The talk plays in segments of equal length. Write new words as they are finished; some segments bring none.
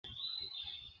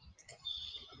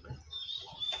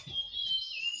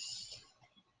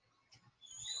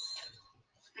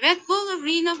Red Bull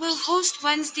Arena will host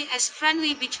Wednesday's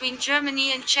friendly between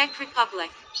Germany and Czech Republic.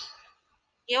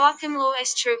 Joachim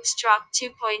Löw's troops dropped 2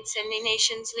 points in the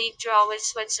Nations League draw with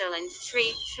Switzerland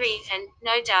 3-3 and,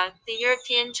 no doubt, the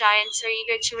European giants are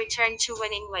eager to return to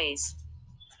winning ways.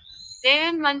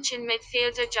 Bayern München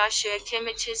midfielder Joshua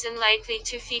Kimmich is unlikely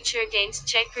to feature against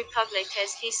Czech Republic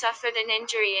as he suffered an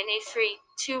injury in a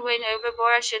 3-2 win over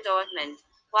Borussia Dortmund,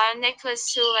 while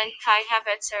Niklas Süle and Kai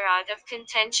Havertz are out of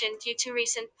contention due to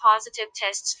recent positive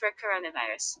tests for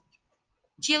coronavirus.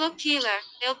 Thilo Kehler,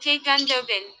 Ilkay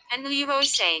Gundogan, and Leroy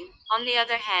Sane, on the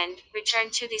other hand,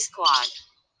 returned to the squad.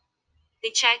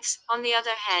 The Czechs, on the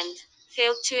other hand,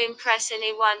 failed to impress in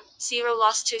a 1-0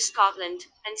 loss to Scotland,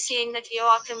 and seeing that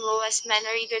Joachim Löw's men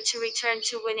are eager to return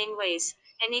to winning ways,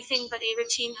 anything but a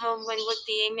routine home win would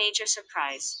be a major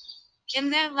surprise. In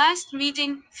their last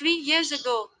meeting, 3 years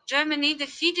ago, Germany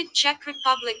defeated Czech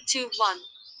Republic 2-1.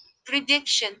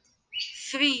 Prediction: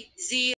 3-0.